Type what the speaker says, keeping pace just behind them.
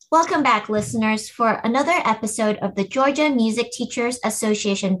Welcome back, listeners, for another episode of the Georgia Music Teachers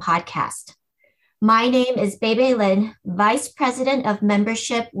Association podcast. My name is Bebe Lin, Vice President of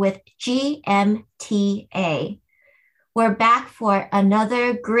Membership with GMTA. We're back for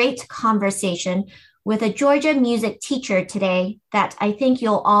another great conversation with a Georgia music teacher today that I think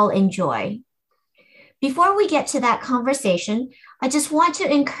you'll all enjoy. Before we get to that conversation, I just want to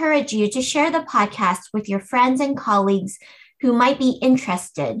encourage you to share the podcast with your friends and colleagues who might be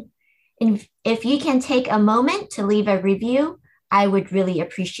interested. And if you can take a moment to leave a review, I would really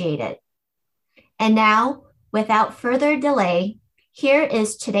appreciate it. And now, without further delay, here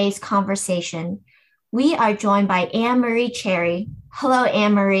is today's conversation. We are joined by Anne-Marie Cherry. Hello,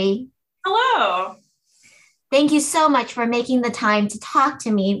 Anne-Marie. Hello. Thank you so much for making the time to talk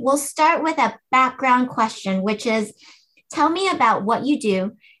to me. We'll start with a background question, which is, tell me about what you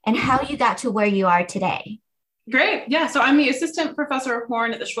do and how you got to where you are today. Great. Yeah. So I'm the assistant professor of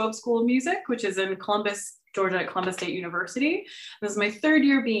horn at the Schwab School of Music, which is in Columbus, Georgia at Columbus State University. This is my third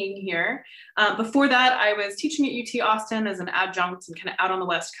year being here. Before that, I was teaching at UT Austin as an adjunct and kind of out on the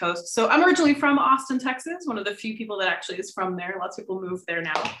West Coast. So I'm originally from Austin, Texas, one of the few people that actually is from there. Lots of people move there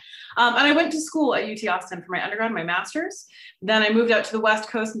now. And I went to school at UT Austin for my undergrad, my master's. Then I moved out to the West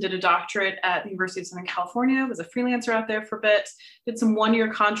Coast and did a doctorate at the University of Southern California. Was a freelancer out there for a bit, did some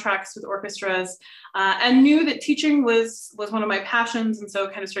one-year contracts with orchestras, and knew that teaching was one of my passions. And so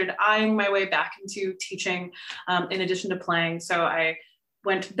kind of started eyeing my way back into teaching in addition to playing. So I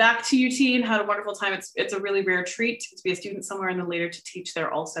went back to UT and had a wonderful time. It's a really rare treat to be a student somewhere and then later to teach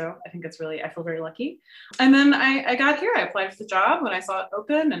there also. I think I feel very lucky. And then I got here, I applied for the job when I saw it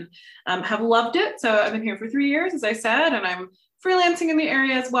open and have loved it. So I've been here for 3 years, as I said, and I'm freelancing in the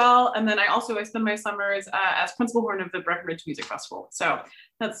area as well. And then I spend my summers as principal horn of the Breckenridge Music Festival. So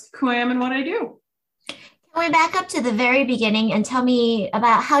that's who I am and what I do. Can we back up to the very beginning and tell me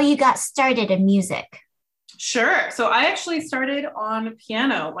about how you got started in music? Sure. So I actually started on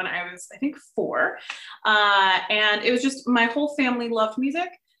piano when I was, I think, 4. And it was just my whole family loved music.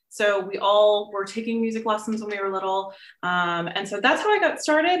 So we all were taking music lessons when we were little. And so that's how I got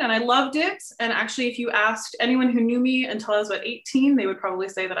started and I loved it. And actually, if you asked anyone who knew me until I was about 18, they would probably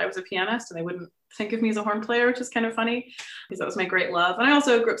say that I was a pianist and they wouldn't think of me as a horn player, which is kind of funny because that was my great love. And I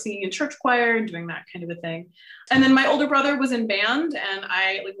also grew up singing in church choir and doing that kind of a thing. And then my older brother was in band and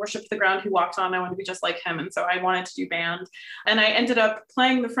I worshiped the ground he walked on. I wanted to be just like him. And so I wanted to do band. And I ended up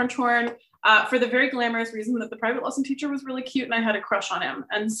playing the French horn for the very glamorous reason that the private lesson teacher was really cute and I had a crush on him.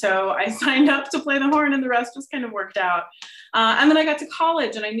 And so I signed up to play the horn and the rest just kind of worked out. And then I got to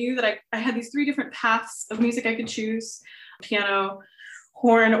college and I knew that I had these 3 different paths of music I could choose: piano,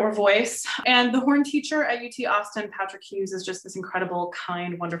 horn, or voice. And the horn teacher at UT Austin, Patrick Hughes, is just this incredible,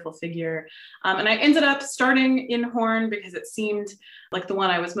 kind, wonderful figure. And I ended up starting in horn because it seemed like the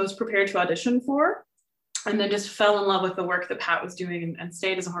one I was most prepared to audition for. And then just fell in love with the work that Pat was doing and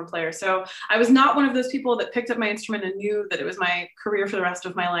stayed as a horn player. So I was not one of those people that picked up my instrument and knew that it was my career for the rest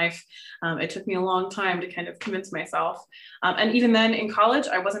of my life. It took me a long time to kind of convince myself. And even then in college,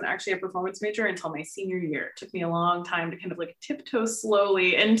 I wasn't actually a performance major until my senior year. It took me a long time to kind of tiptoe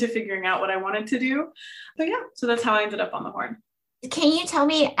slowly into figuring out what I wanted to do. But yeah, so that's how I ended up on the horn. Can you tell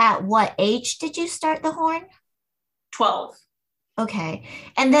me at what age did you start the horn? 12. Okay.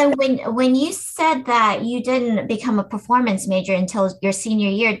 And then when you said that you didn't become a performance major until your senior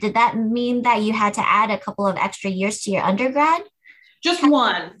year, did that mean that you had to add a couple of extra years to your undergrad? Just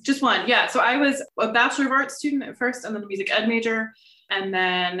one. Yeah. So I was a Bachelor of Arts student at first and then a music ed major. And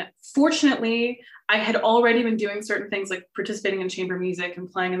then fortunately, I had already been doing certain things like participating in chamber music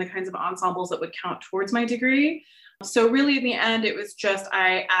and playing in the kinds of ensembles that would count towards my degree. So really in the end, it was just,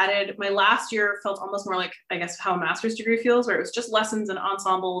 I added, my last year felt almost more like, I guess, how a master's degree feels, where it was just lessons and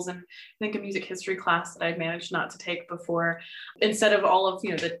ensembles and I think a music history class that I'd managed not to take before, instead of all of,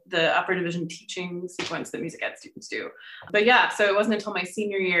 the upper division teaching sequence that music ed students do. But yeah, so it wasn't until my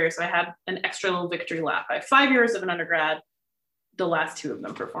senior year. So I had an extra little victory lap. I have 5 years of an undergrad, the last 2 of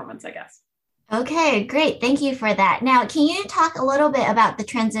them performance, I guess. Okay, great. Thank you for that. Now, can you talk a little bit about the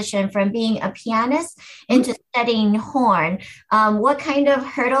transition from being a pianist into studying horn? What kind of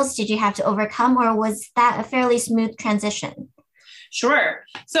hurdles did you have to overcome, or was that a fairly smooth transition? Sure.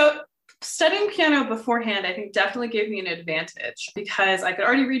 So studying piano beforehand, I think definitely gave me an advantage because I could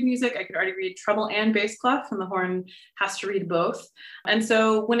already read music. I could already read treble and bass clef, and the horn has to read both. And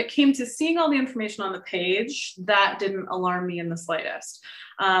so when it came to seeing all the information on the page, that didn't alarm me in the slightest.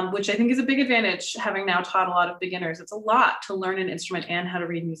 which I think is a big advantage, having now taught a lot of beginners. It's a lot to learn an instrument and how to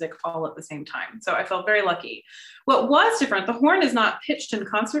read music all at the same time. So I felt very lucky. What was different, the horn is not pitched in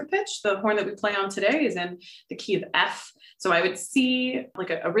concert pitch. The horn that we play on today is in the key of F. So I would see like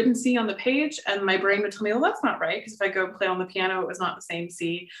a written C on the page, and my brain would tell me, well, that's not right, because if I go play on the piano, it was not the same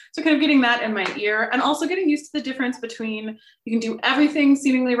C. So kind of getting that in my ear, and also getting used to the difference between, you can do everything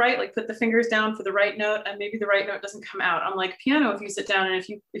seemingly right, like put the fingers down for the right note, and maybe the right note doesn't come out. Unlike piano, if you sit down and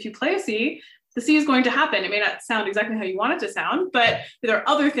if you play a C, the C is going to happen. It may not sound exactly how you want it to sound, but there are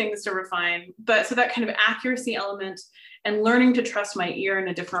other things to refine. But so that kind of accuracy element and learning to trust my ear in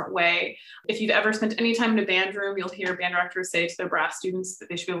a different way. If you've ever spent any time in a band room, you'll hear band directors say to their brass students that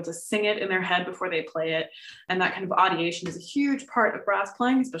they should be able to sing it in their head before they play it. And that kind of audiation is a huge part of brass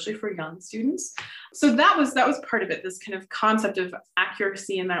playing, especially for young students. So that was part of it, this kind of concept of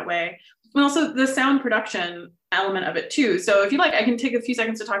accuracy in that way. And also the sound production element of it too. So if you like, I can take a few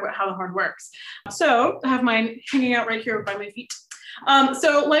seconds to talk about how the horn works. So I have mine hanging out right here by my feet.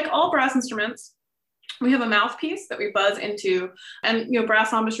 So like all brass instruments, we have a mouthpiece that we buzz into, and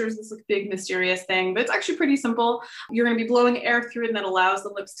brass embouchures, this like big mysterious thing, but it's actually pretty simple. You're going to be blowing air through it, and that allows the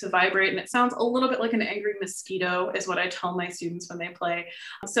lips to vibrate, and it sounds a little bit like an angry mosquito is what I tell my students when they play.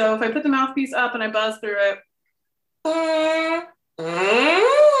 So if I put the mouthpiece up and I buzz through it,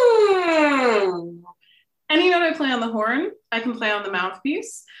 any note I play on the horn, I can play on the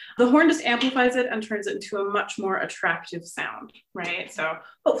mouthpiece. The horn just amplifies it and turns it into a much more attractive sound, right? So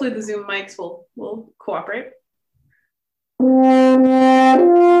hopefully the Zoom mics will cooperate.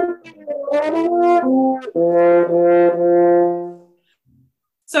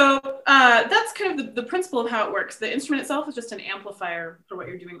 So that's kind of the principle of how it works. The instrument itself is just an amplifier for what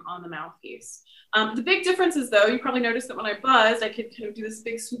you're doing on the mouthpiece. The big difference is, though, you probably noticed that when I buzzed, I could kind of do this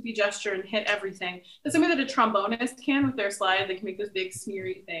big swoopy gesture and hit everything. That's something that a trombonist can with their slide. They can make those big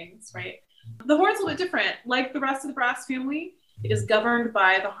smeary things, right? The horn's a little bit different. Like the rest of the brass family, it is governed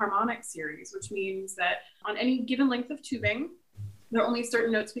by the harmonic series, which means that on any given length of tubing, there are only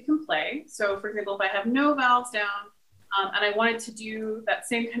certain notes we can play. So, for example, if I have no valves down, and I wanted to do that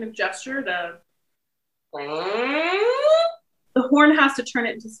same kind of gesture, the horn has to turn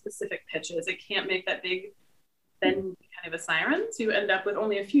it into specific pitches. It can't make that big bend kind of a siren to end up with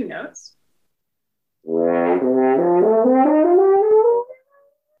only a few notes. Right?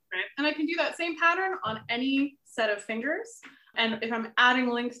 And I can do that same pattern on any set of fingers. And if I'm adding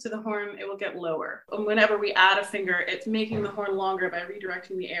length to the horn, it will get lower. And whenever we add a finger, it's making the horn longer by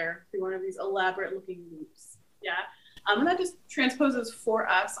redirecting the air through one of these elaborate looking loops. Yeah. And that just transposes for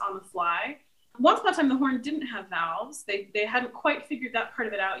us on the fly. Once upon a time, the horn didn't have valves. They hadn't quite figured that part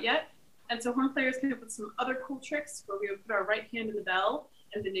of it out yet. And so horn players came up with some other cool tricks where we would put our right hand in the bell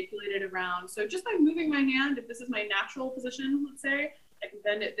and manipulate it around. So just by moving my hand, if this is my natural position, let's say, I can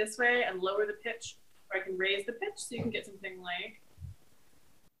bend it this way and lower the pitch, or I can raise the pitch so you can get something like.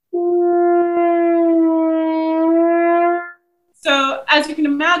 So as you can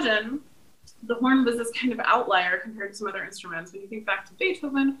imagine, the horn was this kind of outlier compared to some other instruments. When you think back to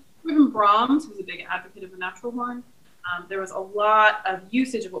Beethoven, or even Brahms, who was a big advocate of the natural horn, there was a lot of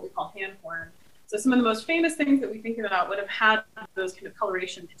usage of what we call hand horn. So some of the most famous things that we think about would have had those kind of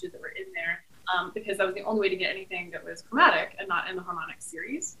coloration pitches that were in there, because that was the only way to get anything that was chromatic and not in the harmonic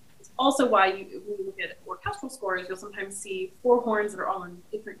series. It's also why when you look at orchestral scores, you'll sometimes see 4 horns that are all in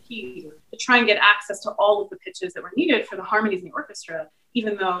different keys to try and get access to all of the pitches that were needed for the harmonies in the orchestra,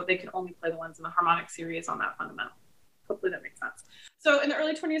 even though they could only play the ones in the harmonic series on that fundamental. Hopefully that makes sense. So in the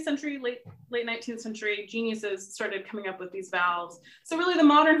early 20th century, late 19th century, geniuses started coming up with these valves. So really the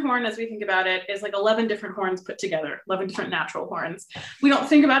modern horn, as we think about it, is like 11 different horns put together, 11 different natural horns. We don't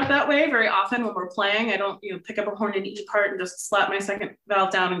think about it that way very often when we're playing. I don't pick up a horn in E part and just slap my second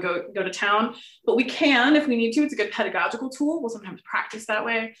valve down and go to town. But we can if we need to. It's a good pedagogical tool. We'll sometimes practice that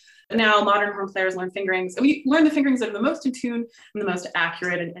way. But now modern horn players learn fingerings. And we learn the fingerings that are the most in tune and the most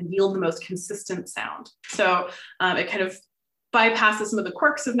accurate and yield the most consistent sound. So it kind of bypasses some of the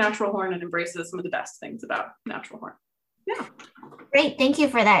quirks of natural horn and embraces some of the best things about natural horn. Yeah. Great. Thank you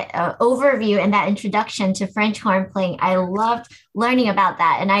for that overview and that introduction to French horn playing. I loved learning about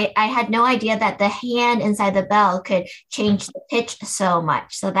that. And I had no idea that the hand inside the bell could change the pitch so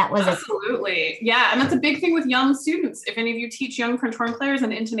much. So that was absolutely. Yeah. And that's a big thing with young students. If any of you teach young French horn players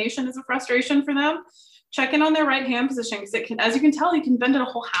and intonation is a frustration for them, check in on their right hand position, because it can, as you can tell, you can bend it a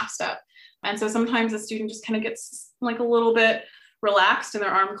whole half step. And so sometimes a student just kind of gets like a little bit relaxed and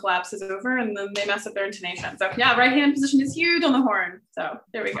their arm collapses over, and then they mess up their intonation. So yeah, right hand position is huge on the horn. So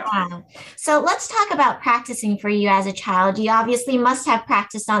there we go. Wow. So let's talk about practicing for you as a child. You obviously must have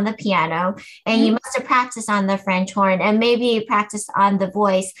practiced on the piano, and you must have practiced on the French horn, and maybe you practiced on the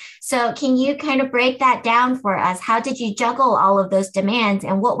voice. So can you kind of break that down for us? How did you juggle all of those demands,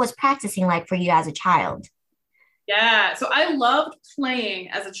 and what was practicing like for you as a child? Yeah, so I loved playing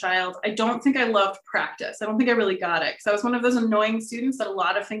as a child. I don't think I loved practice. I don't think I really got it because I was one of those annoying students that a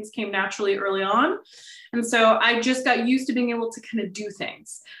lot of things came naturally early on. And so I just got used to being able to kind of do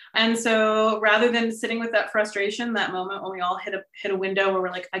things. And so rather than sitting with that frustration, that moment when we all hit a window where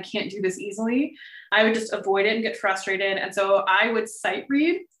we're like, I can't do this easily, I would just avoid it and get frustrated. And so I would sight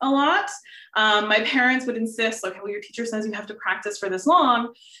read a lot. My parents would insist, like, well, your teacher says you have to practice for this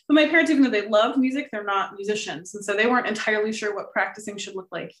long. But my parents, even though they love music, they're not musicians. And so they weren't entirely sure what practicing should look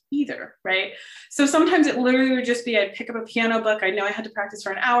like either, right? So sometimes it literally would just be, I'd pick up a piano book. I know I had to practice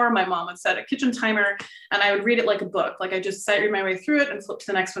for an hour. My mom would set a kitchen timer and I would read it like a book. Like I just sight read my way through it and flip to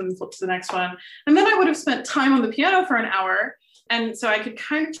the next one and flip to the next one. And then I would have spent time on the piano for an hour. And so I could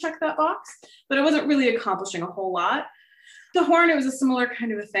kind of check that box, but it wasn't really accomplishing a whole lot. The horn, it was a similar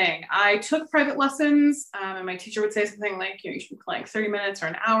kind of a thing. I took private lessons and my teacher would say something like, you should play like 30 minutes or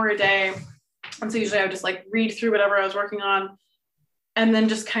an hour a day. And so usually I would just like read through whatever I was working on and then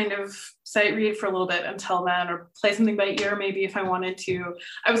just kind of sight read for a little bit until then, or play something by ear maybe if I wanted to.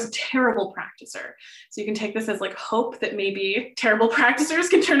 I was a terrible practicer. So you can take this as like hope that maybe terrible practicers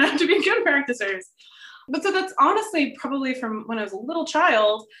can turn out to be good practicers. But so that's honestly probably from when I was a little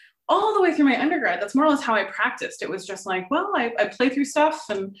child all the way through my undergrad. That's more or less how I practiced. It was just like, well, I play through stuff,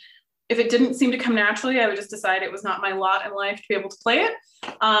 and if it didn't seem to come naturally, I would just decide it was not my lot in life to be able to play it.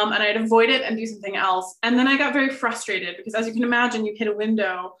 And I'd avoid it and do something else. And then I got very frustrated because, as you can imagine, you hit a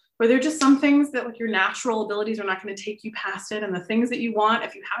window where there are just some things that like your natural abilities are not going to take you past it. And the things that you want,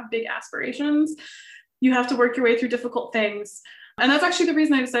 if you have big aspirations, you have to work your way through difficult things. And that's actually the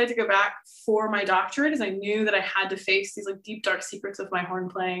reason I decided to go back for my doctorate, is I knew that I had to face these like deep, dark secrets of my horn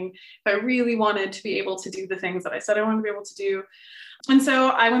playing if I really wanted to be able to do the things that I said I wanted to be able to do. And so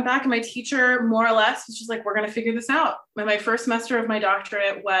I went back, and my teacher more or less was just like, we're going to figure this out. And my first semester of my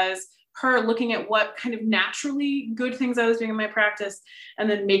doctorate was her looking at what kind of naturally good things I was doing in my practice, and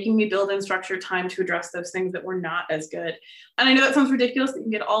then making me build in structured time to address those things that were not as good. And I know that sounds ridiculous that you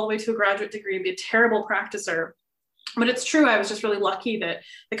can get all the way to a graduate degree and be a terrible practicer. But it's true. I was just really lucky that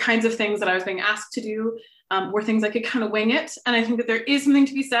the kinds of things that I was being asked to do were things I could kind of wing it. And I think that there is something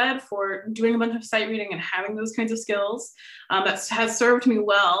to be said for doing a bunch of sight reading and having those kinds of skills. That has served me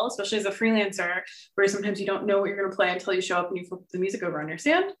well, especially as a freelancer, where sometimes you don't know what you're going to play until you show up and you flip the music over on your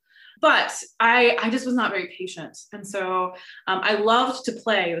stand. But I just was not very patient. And so I loved to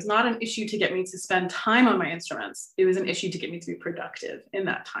play. It was not an issue to get me to spend time on my instruments. It was an issue to get me to be productive in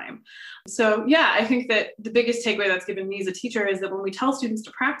that time. So yeah, I think that the biggest takeaway that's given me as a teacher is that when we tell students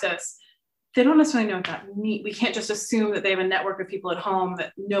to practice, they don't necessarily know what that means. We can't just assume that they have a network of people at home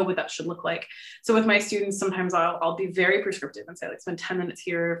that know what that should look like. So with my students, sometimes I'll be very prescriptive and say, like, spend 10 minutes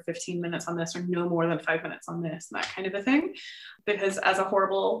here, 15 minutes on this, or no more than 5 minutes on this, and that kind of a thing. Because as a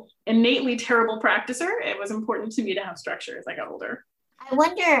horrible, innately terrible practicer, it was important to me to have structure as I got older. I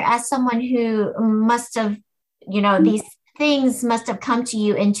wonder, as someone who must have, these things must have come to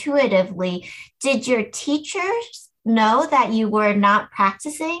you intuitively, did your teachers know that you were not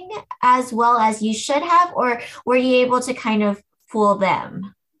practicing as well as you should have, or were you able to kind of fool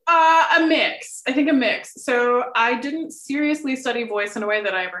them? A mix. I think a mix. So I didn't seriously study voice in a way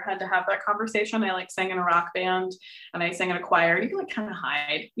that I ever had to have that conversation. I like sang in a rock band and I sang in a choir. You can like kind of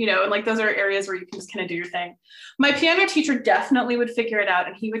hide, and like those are areas where you can just kind of do your thing. My piano teacher definitely would figure it out,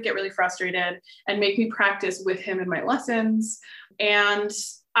 and he would get really frustrated and make me practice with him in my lessons. And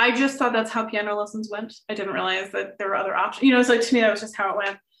I just thought that's how piano lessons went. I didn't realize that there were other options, so to me, that was just how it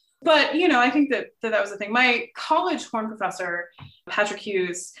went. But, I think that was the thing. My college horn professor, Patrick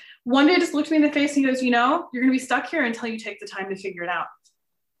Hughes, one day just looked me in the face and he goes, you're going to be stuck here until you take the time to figure it out.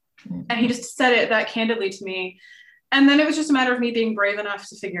 And he just said it that candidly to me. And then it was just a matter of me being brave enough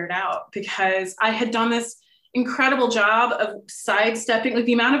to figure it out, because I had done this incredible job of sidestepping, like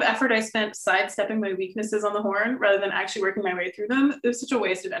the amount of effort I spent sidestepping my weaknesses on the horn rather than actually working my way through them. It was such a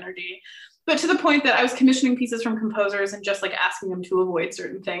waste of energy. But to the point that I was commissioning pieces from composers and just like asking them to avoid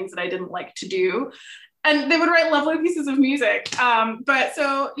certain things that I didn't like to do. And they would write lovely pieces of music. But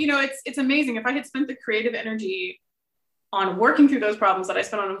so, it's amazing. If I had spent the creative energy on working through those problems that I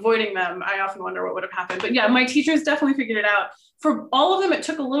spent on avoiding them, I often wonder what would have happened. But yeah, my teachers definitely figured it out. For all of them, it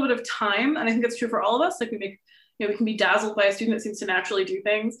took a little bit of time. And I think that's true for all of us. Like we can be dazzled by a student that seems to naturally do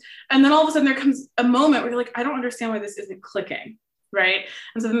things. And then all of a sudden there comes a moment where you're like, I don't understand why this isn't clicking. right?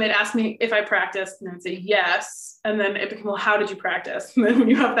 And so then they'd ask me if I practiced, and I would say yes. And then it became, well, how did you practice? And then when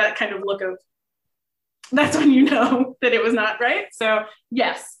you have that kind of look of, that's when you know that it was not right. So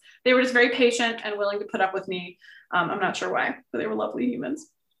yes, they were just very patient and willing to put up with me. I'm not sure why, but they were lovely humans.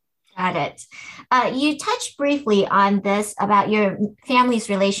 Got it. You touched briefly on this about your family's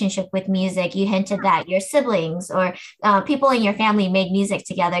relationship with music. You hinted that your siblings or people in your family made music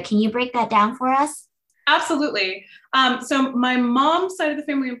together. Can you break that down for us? Absolutely. So my mom's side of the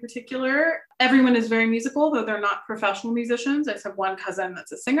family in particular, everyone is very musical, though they're not professional musicians. I just have one cousin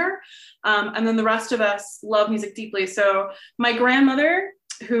that's a singer. And then the rest of us love music deeply. So my grandmother,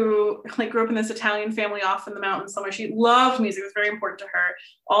 who like grew up in this Italian family off in the mountains somewhere, she loved music. It was very important to her.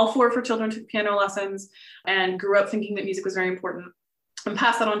 All four of her children took piano lessons and grew up thinking that music was very important, and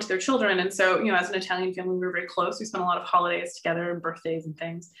pass that on to their children. And so, you know, as an Italian family, we were very close. We spent a lot of holidays together and birthdays and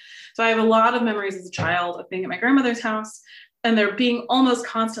things. So I have a lot of memories as a child of being at my grandmother's house and there being almost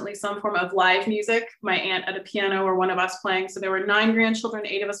constantly some form of live music, my aunt at a piano or one of us playing. So there were 9 grandchildren,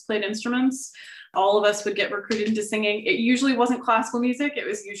 8 of us played instruments. All of us would get recruited into singing. It usually wasn't classical music. It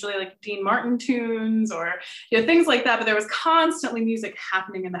was usually like Dean Martin tunes or, you know, things like that. But there was constantly music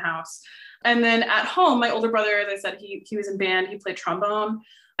happening in the house. And then at home, my older brother, as I said, he was in band, he played trombone,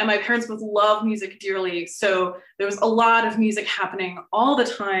 and my parents both love music dearly. So there was a lot of music happening all the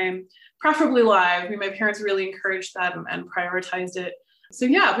time, preferably live. I mean, my parents really encouraged that and prioritized it. So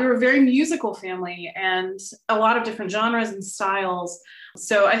yeah, we were a very musical family and a lot of different genres and styles.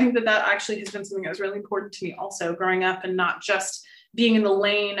 So I think that that actually has been something that was really important to me also growing up, and not just being in the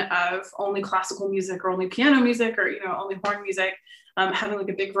lane of only classical music or only piano music or, you know, only horn music. Having like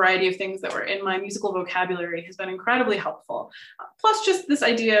a big variety of things that were in my musical vocabulary has been incredibly helpful. Plus just this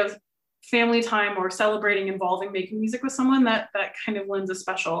idea of family time or celebrating involving making music with someone that kind of lends a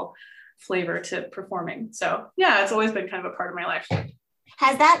special flavor to performing. So yeah, it's always been kind of a part of my life.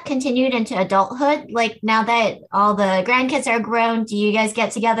 Has that continued into adulthood? Like now that all the grandkids are grown, do you guys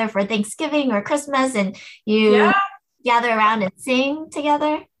get together for Thanksgiving or Christmas and you gather around and sing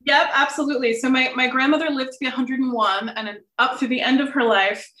together? Yep, absolutely. So my grandmother lived to be 101, and up through the end of her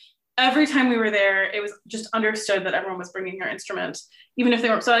life, every time we were there, it was just understood that everyone was bringing their instrument, even if they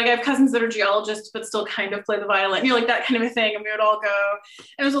weren't. So like I have cousins that are geologists, but still kind of play the violin, you know, like that kind of a thing. And we would all go.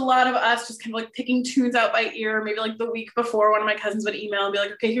 And it was a lot of us just kind of like picking tunes out by ear. Maybe like the week before, one of my cousins would email and be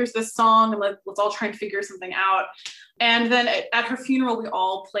like, okay, here's this song, and let's all try and figure something out. And then at her funeral, we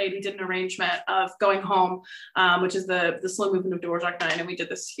all played. We did an arrangement of Going Home, which is the slow movement of Dvorak 9. And we did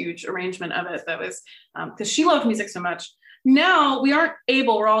this huge arrangement of it that was, because she loved music so much. Now we aren't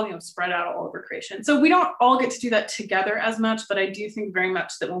able, we're all, you know, spread out all over creation. So we don't all get to do that together as much, but I do think very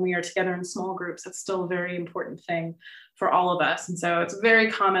much that when we are together in small groups, it's still a very important thing for all of us. And so it's very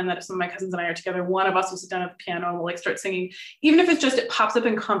common that if some of my cousins and I are together, one of us will sit down at the piano and we'll like start singing, even if it's just, it pops up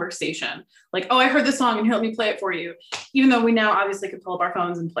in conversation. Like, oh, I heard this song and here, let me play it for you. Even though we now obviously could pull up our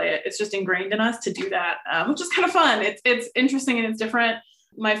phones and play it, it's just ingrained in us to do that, which is kind of fun. It's interesting and it's different.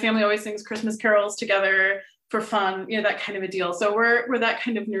 My family always sings Christmas carols together for fun, you know, that kind of a deal. So we're that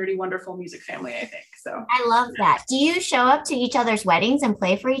kind of nerdy, wonderful music family, I think. So I love that. Do you show up to each other's weddings and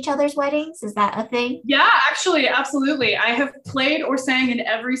play for each other's weddings? Is that a thing? Yeah, actually, absolutely. I have played or sang in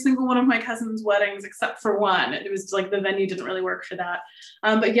every single one of my cousins' weddings except for one. It was like the venue didn't really work for that.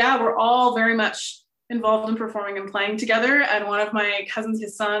 But yeah, we're all very much involved in performing and playing together. And one of my cousins,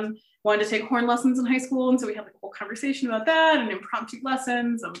 his son, wanted to take horn lessons in high school. And so we had like a whole conversation about that and impromptu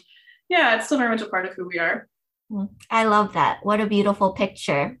lessons. And yeah, it's still very much a part of who we are. I love that. What a beautiful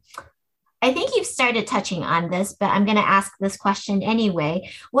picture. I think you've started touching on this, but I'm going to ask this question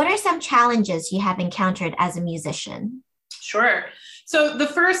anyway. What are some challenges you have encountered as a musician? Sure. So the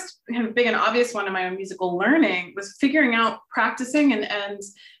first kind of big and obvious one in my own musical learning was figuring out practicing and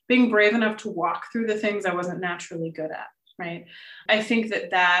being brave enough to walk through the things I wasn't naturally good at, right? I think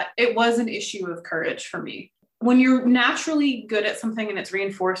that it was an issue of courage for me. When you're naturally good at something and it's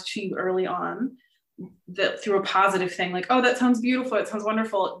reinforced to you early on, that through a positive thing, like, oh, that sounds beautiful, it sounds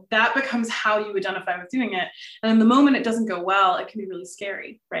wonderful, that becomes how you identify with doing it. And then the moment it doesn't go well, it can be really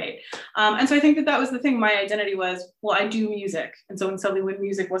scary, right? And so I think that was the thing. My identity was, well, I do music. And so when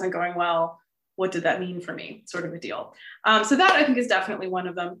music wasn't going well, what did that mean for me, sort of a deal. So that I think is definitely one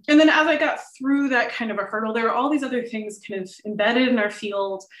of them. And then as I got through that kind of a hurdle, there were all these other things kind of embedded in our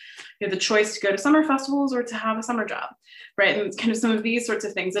field. You know, the choice to go to summer festivals or to have a summer job, right? And it's kind of some of these sorts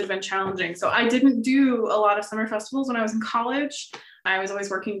of things that have been challenging. So I didn't do a lot of summer festivals when I was in college. I was always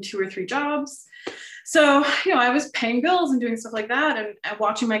working 2 or 3 jobs. So, you know, I was paying bills and doing stuff like that and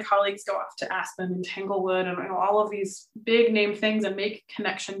watching my colleagues go off to Aspen and Tanglewood and, you know, all of these big name things and make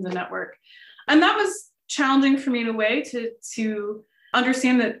connections and network. And that was challenging for me in a way to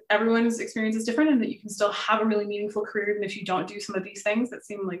understand that everyone's experience is different and that you can still have a really meaningful career even if you don't do some of these things that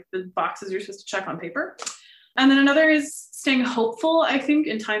seem like the boxes you're supposed to check on paper. And then another is staying hopeful, I think,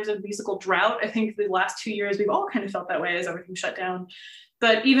 in times of musical drought. I think the last 2 years, we've all kind of felt that way as everything shut down.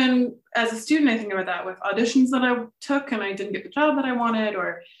 But even as a student, I think about that with auditions that I took and I didn't get the job that I wanted,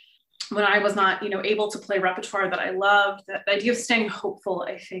 or when I was not, able to play repertoire that I loved. That the idea of staying hopeful,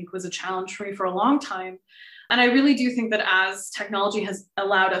 I think, was a challenge for me for a long time. And I really do think that as technology has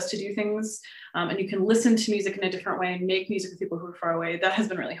allowed us to do things, and you can listen to music in a different way and make music with people who are far away, that has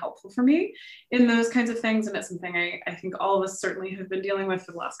been really helpful for me in those kinds of things. And it's something I think all of us certainly have been dealing with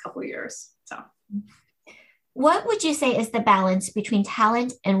for the last couple of years. So, what would you say is the balance between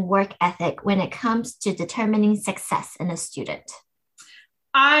talent and work ethic when it comes to determining success in a student?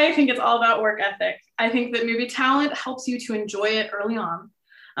 I think it's all about work ethic. I think that maybe talent helps you to enjoy it early on.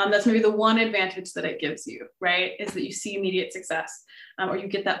 That's maybe the one advantage that it gives you, right? Is that you see immediate success, or you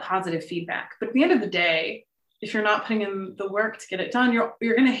get that positive feedback. But at the end of the day, if you're not putting in the work to get it done, you're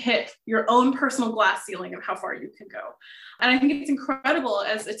going to hit your own personal glass ceiling of how far you can go. And I think it's incredible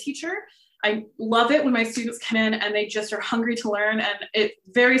as a teacher. I love it when my students come in and they just are hungry to learn. And it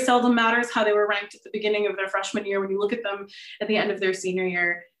very seldom matters how they were ranked at the beginning of their freshman year. When you look at them at the end of their senior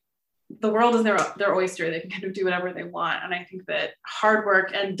year, the world is their oyster. They can kind of do whatever they want. And I think that hard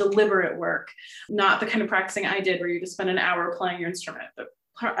work and deliberate work, not the kind of practicing I did where you just spend an hour playing your instrument, but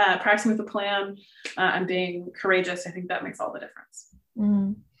practicing with a plan and being courageous, I think that makes all the difference.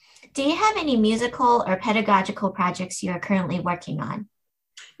 Mm. Do you have any musical or pedagogical projects you are currently working on?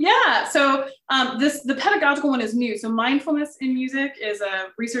 Yeah, so the pedagogical one is new. So mindfulness in music is a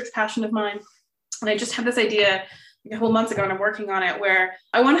research passion of mine. And I just had this idea a couple months ago, and I'm working on it, where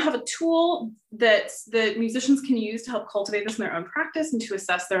I want to have a tool that the musicians can use to help cultivate this in their own practice and to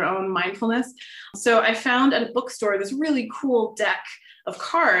assess their own mindfulness. So I found at a bookstore this really cool deck of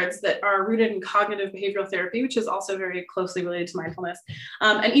cards that are rooted in cognitive behavioral therapy, which is also very closely related to mindfulness.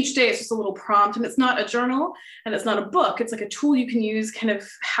 And each day it's just a little prompt, and it's not a journal and it's not a book. It's like a tool you can use kind of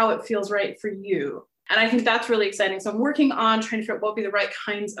how it feels right for you. And I think that's really exciting. So I'm working on trying to figure out what would be the right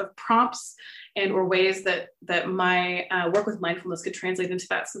kinds of prompts and or ways that my work with mindfulness could translate into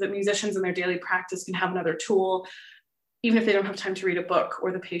that, so that musicians in their daily practice can have another tool, even if they don't have time to read a book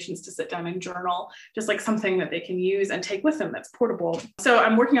or the patience to sit down and journal, just like something that they can use and take with them that's portable. So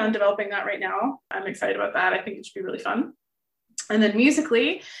I'm working on developing that right now. I'm excited about that. I think it should be really fun. And then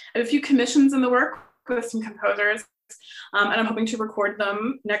musically, I have a few commissions in the work with some composers. And I'm hoping to record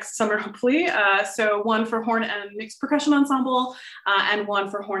them next summer, hopefully. So one for horn and mixed percussion ensemble, and one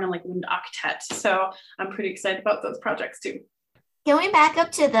for horn and wind octet. So I'm pretty excited about those projects too. Going back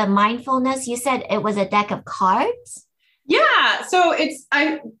up to the mindfulness, you said it was a deck of cards? Yeah, so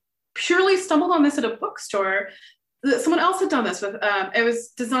I purely stumbled on this at a bookstore. Someone else had done this with, it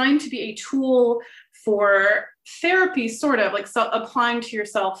was designed to be a tool for therapy, sort of like applying to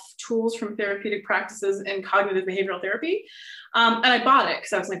yourself tools from therapeutic practices in cognitive behavioral therapy. And I bought it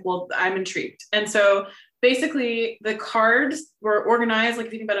because I was like, well, I'm intrigued. And so basically the cards were organized, like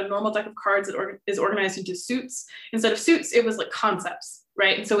if you think about a normal deck of cards that is organized into suits. Instead of suits, it was like concepts,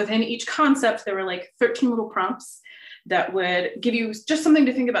 right? And so within each concept, there were 13 little prompts that would give you just something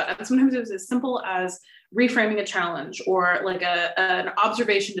to think about. And sometimes it was as simple as reframing a challenge, or an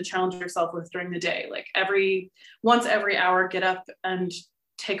observation to challenge yourself with during the day. Once every hour, get up and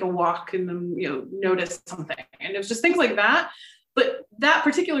take a walk and then, notice something. And it was just things like that. But that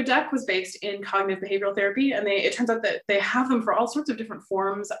particular deck was based in cognitive behavioral therapy. And it turns out that they have them for all sorts of different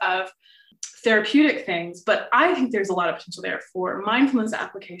forms of therapeutic things. But I think there's a lot of potential there for mindfulness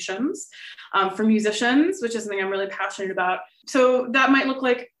applications for musicians, which is something I'm really passionate about. So that might look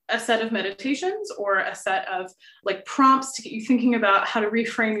like a set of meditations or a set of prompts to get you thinking about how to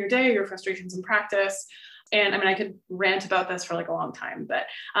reframe your day, your frustrations in practice. And I could rant about this for a long time, but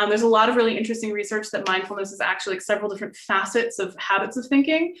there's a lot of really interesting research that mindfulness is actually several different facets of habits of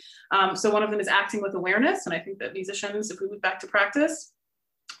thinking. So one of them is acting with awareness. And I think that musicians, if we look back to practice,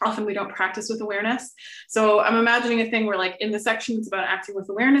 often we don't practice with awareness. So I'm imagining a thing where in the section it's about acting with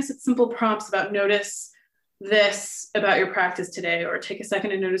awareness, it's simple prompts about notice this about your practice today, or take a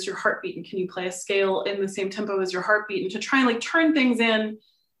second and notice your heartbeat, and can you play a scale in the same tempo as your heartbeat, and to try and turn things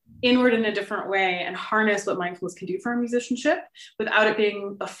inward in a different way and harness what mindfulness can do for our musicianship without it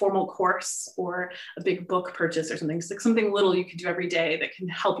being a formal course or a big book purchase or something. It's something little you can do every day that can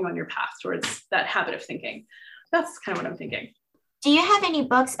help you on your path towards that habit of thinking. That's kind of what I'm thinking. Do you have any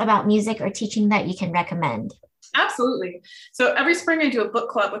books about music or teaching that you can recommend? Absolutely. So every spring I do a book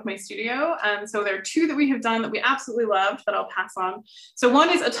club with my studio. And so there are two that we have done that we absolutely loved that I'll pass on. So one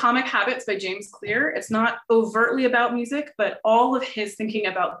is Atomic Habits by James Clear. It's not overtly about music, but all of his thinking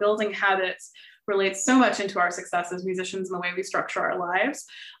about building habits relates so much into our success as musicians and the way we structure our lives.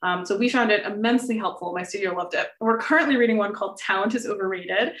 So we found it immensely helpful. My studio loved it. We're currently reading one called Talent is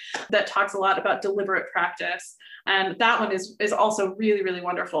Overrated that talks a lot about deliberate practice. And that one is also really, really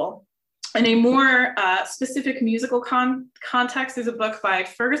wonderful. In a more specific musical context, there's a book by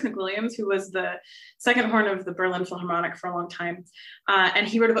Fergus McWilliams, who was the second horn of the Berlin Philharmonic for a long time. And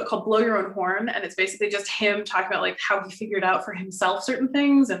he wrote a book called Blow Your Own Horn. And it's basically just him talking about like how he figured out for himself certain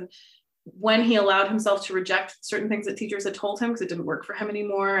things and when he allowed himself to reject certain things that teachers had told him because it didn't work for him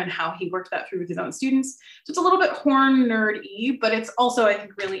anymore, and how he worked that through with his own students. So it's a little bit horn nerd-y, but it's also, I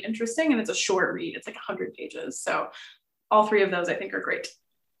think, really interesting, and it's a short read. It's like 100 pages. So all three of those I think are great.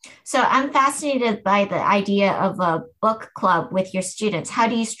 So I'm fascinated by the idea of a book club with your students. How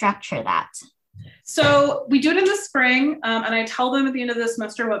do you structure that? So we do it in the spring, and I tell them at the end of the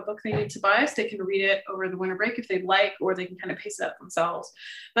semester what book they need to buy so they can read it over the winter break if they'd like, or they can kind of pace it up themselves.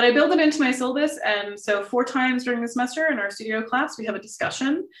 But I build it into my syllabus, and so 4 times during the semester in our studio class, we have a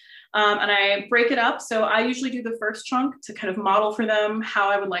discussion, and I break it up. So I usually do the first chunk to kind of model for them how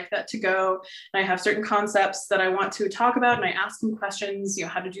I would like that to go. And I have certain concepts that I want to talk about, and I ask them questions,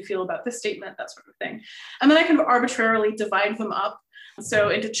 how did you feel about this statement, that sort of thing. And then I kind of arbitrarily divide them up so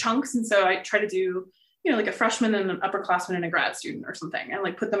into chunks. And so I try to do, like a freshman and an upperclassman and a grad student or something, and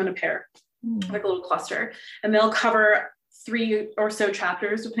like put them in a pair, like a little cluster, and they'll cover 3 or so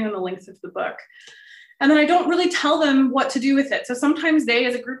chapters depending on the length of the book. And then I don't really tell them what to do with it. So sometimes they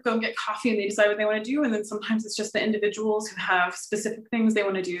as a group go and get coffee and they decide what they want to do. And then sometimes it's just the individuals who have specific things they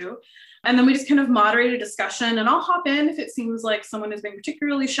want to do. And then we just kind of moderate a discussion, and I'll hop in if it seems like someone is being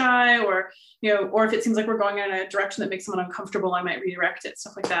particularly shy, or if it seems like we're going in a direction that makes someone uncomfortable, I might redirect it,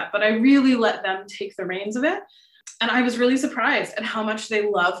 stuff like that. But I really let them take the reins of it. And I was really surprised at how much they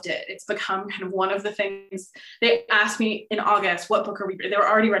loved it. It's become kind of one of the things. They asked me in August, what book are we reading? They were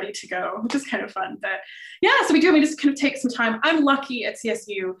already ready to go, which is kind of fun. But yeah, so we just kind of take some time. I'm lucky at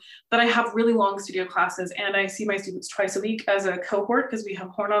CSU that I have really long studio classes, and I see my students twice a week as a cohort because we have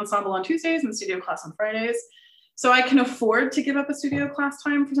horn ensemble on Tuesdays and studio class on Fridays. So I can afford to give up a studio class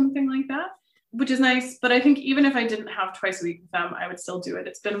time for something like that, which is nice. But I think even if I didn't have twice a week with them, I would still do it.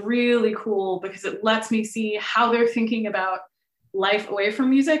 It's been really cool because it lets me see how they're thinking about life away from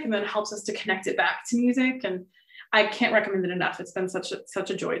music, and then helps us to connect it back to music. And I can't recommend it enough. It's been such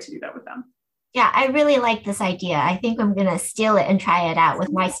a joy to do that with them. Yeah, I really like this idea. I think I'm going to steal it and try it out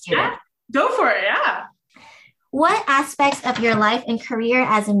with my students. Yeah, go for it. Yeah. What aspects of your life and career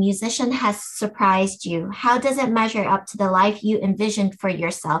as a musician has surprised you? How does it measure up to the life you envisioned for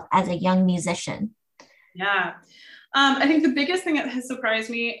yourself as a young musician? Yeah, I think the biggest thing that has surprised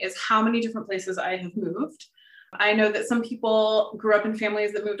me is how many different places I have moved. I know that some people grew up in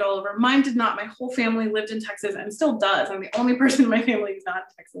families that moved all over. Mine did not. My whole family lived in Texas and still does. I'm the only person in my family who's not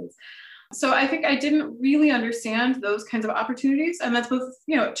in Texas. So I think I didn't really understand those kinds of opportunities. And that's both,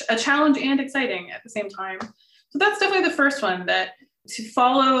 a challenge and exciting at the same time. So that's definitely the first one, that to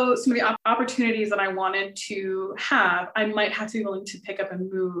follow some of the opportunities that I wanted to have, I might have to be willing to pick up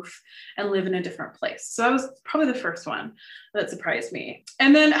and move and live in a different place. So that was probably the first one that surprised me.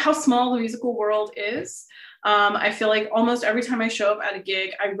 And then how small the musical world is. I feel like almost every time I show up at a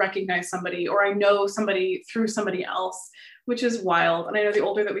gig, I recognize somebody, or I know somebody through somebody else, which is wild. And I know the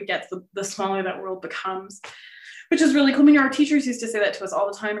older that we get, the smaller that world becomes, which is really cool. I mean, our teachers used to say that to us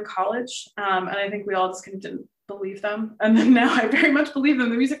all the time in college. And I think we all just kind of didn't believe them. And then now I very much believe them.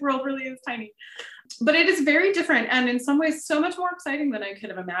 The music world really is tiny. But it is very different, and in some ways so much more exciting than I could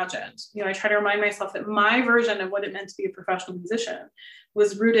have imagined. I try to remind myself that my version of what it meant to be a professional musician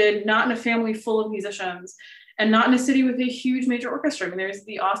was rooted not in a family full of musicians and not in a city with a huge major orchestra. I mean, there's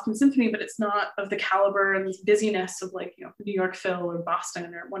the Austin Symphony, but it's not of the caliber and this busyness of New York Phil or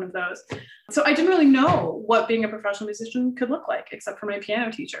Boston or one of those. So I didn't really know what being a professional musician could look like, except for my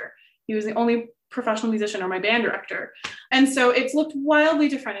piano teacher. He was the only professional musician, or my band director. And so it's looked wildly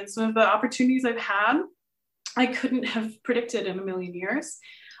different. And some of the opportunities I've had, I couldn't have predicted in a million years.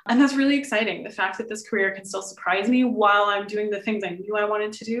 And that's really exciting. The fact that this career can still surprise me while I'm doing the things I knew I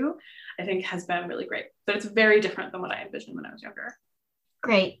wanted to do, I think has been really great. But it's very different than what I envisioned when I was younger.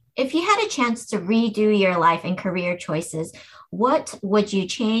 Great. If you had a chance to redo your life and career choices, what would you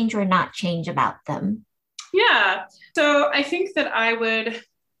change or not change about them? Yeah. So I think that I would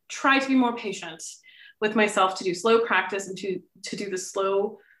try to be more patient with myself, to do slow practice and to do the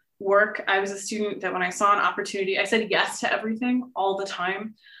slow work. I was a student that when I saw an opportunity, I said yes to everything all the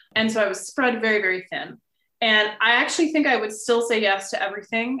time. And so I was spread very, very thin. And I actually think I would still say yes to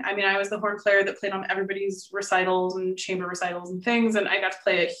everything. I mean, I was the horn player that played on everybody's recitals and chamber recitals and things. And I got to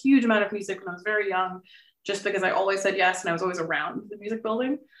play a huge amount of music when I was very young, just because I always said yes and I was always around the music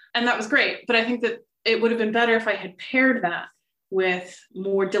building. And that was great. But I think that it would have been better if I had paired that with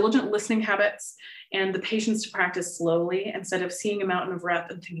more diligent listening habits and the patience to practice slowly instead of seeing a mountain of rep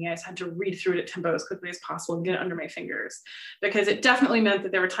and thinking I just had to read through it at tempo as quickly as possible and get it under my fingers. Because it definitely meant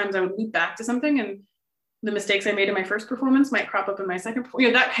that there were times I would loop back to something and the mistakes I made in my first performance might crop up in my second,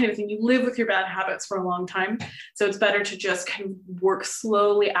 that kind of thing. You live with your bad habits for a long time. So it's better to just kind of work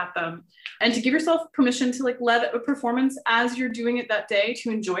slowly at them and to give yourself permission to let a performance as you're doing it that day,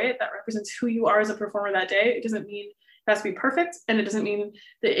 to enjoy it. That represents who you are as a performer that day. It doesn't mean it has to be perfect, and it doesn't mean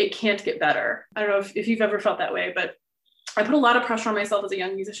that it can't get better. I don't know if you've ever felt that way, but I put a lot of pressure on myself as a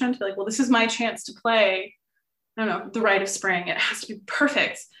young musician to be well, this is my chance to play, The Rite of Spring. It has to be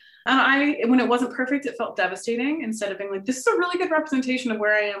perfect. And when it wasn't perfect, it felt devastating instead of being this is a really good representation of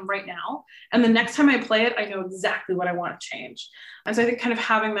where I am right now. And the next time I play it, I know exactly what I want to change. And so I think kind of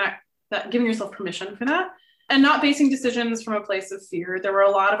having that giving yourself permission for that and not basing decisions from a place of fear. There were a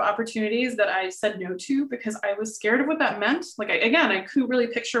lot of opportunities that I said no to because I was scared of what that meant. I couldn't really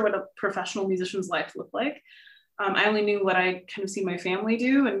picture what a professional musician's life looked like. I only knew what I kind of see my family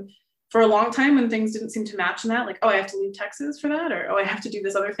do. And for a long time when things didn't seem to match in that, I have to leave Texas for that, or, I have to do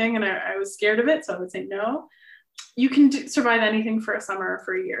this other thing. And I was scared of it. So I would say no. You can survive anything for a summer or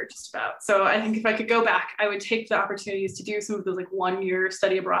for a year, just about. So I think if I could go back, I would take the opportunities to do some of those 1 year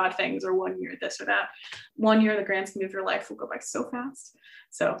study abroad things, or 1 year this or that. 1 year in the grand scheme of your life will go by so fast.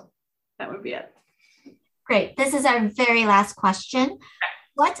 So that would be it. Great. This is our very last question.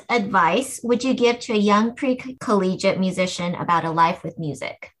 What advice would you give to a young pre-collegiate musician about a life with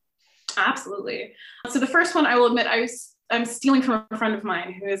music? Absolutely. So the first one, I will admit, I'm stealing from a friend of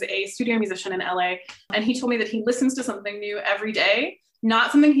mine who is a studio musician in LA. And he told me that he listens to something new every day,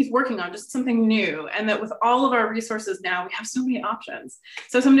 not something he's working on, just something new. And that with all of our resources now, we have so many options.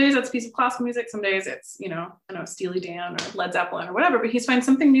 So some days it's a piece of classical music. Some days it's, Steely Dan or Led Zeppelin or whatever, but he's finding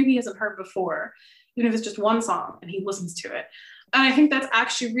something new he hasn't heard before, even if it's just one song and he listens to it. And I think that's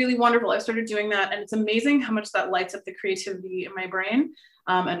actually really wonderful. I've started doing that, and it's amazing how much that lights up the creativity in my brain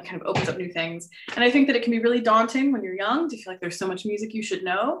and kind of opens up new things. And I think that it can be really daunting when you're young to feel like there's so much music you should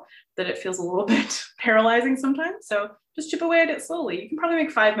know that it feels a little bit paralyzing sometimes. So just chip away at it slowly. You can probably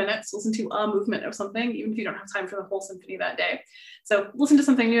make 5 minutes, listen to a movement of something, even if you don't have time for the whole symphony that day. So listen to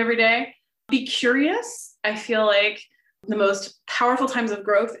something new every day. Be curious. I feel like the most powerful times of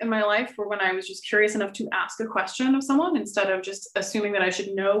growth in my life were when I was just curious enough to ask a question of someone instead of just assuming that I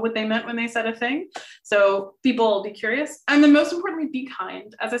should know what they meant when they said a thing. So be bold, be curious. And then most importantly, be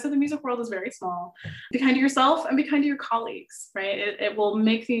kind. As I said, the music world is very small. Be kind to yourself and be kind to your colleagues, right? It will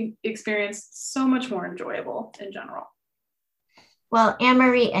make the experience so much more enjoyable in general. Well,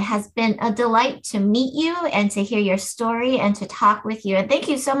 Anne-Marie, it has been a delight to meet you and to hear your story and to talk with you. And thank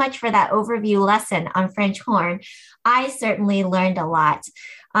you so much for that overview lesson on French horn. I certainly learned a lot.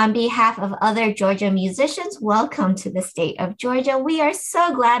 On behalf of other Georgia musicians, welcome to the state of Georgia. We are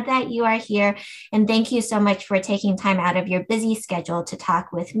so glad that you are here. And thank you so much for taking time out of your busy schedule to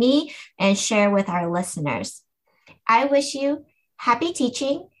talk with me and share with our listeners. I wish you happy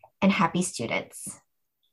teaching and happy students.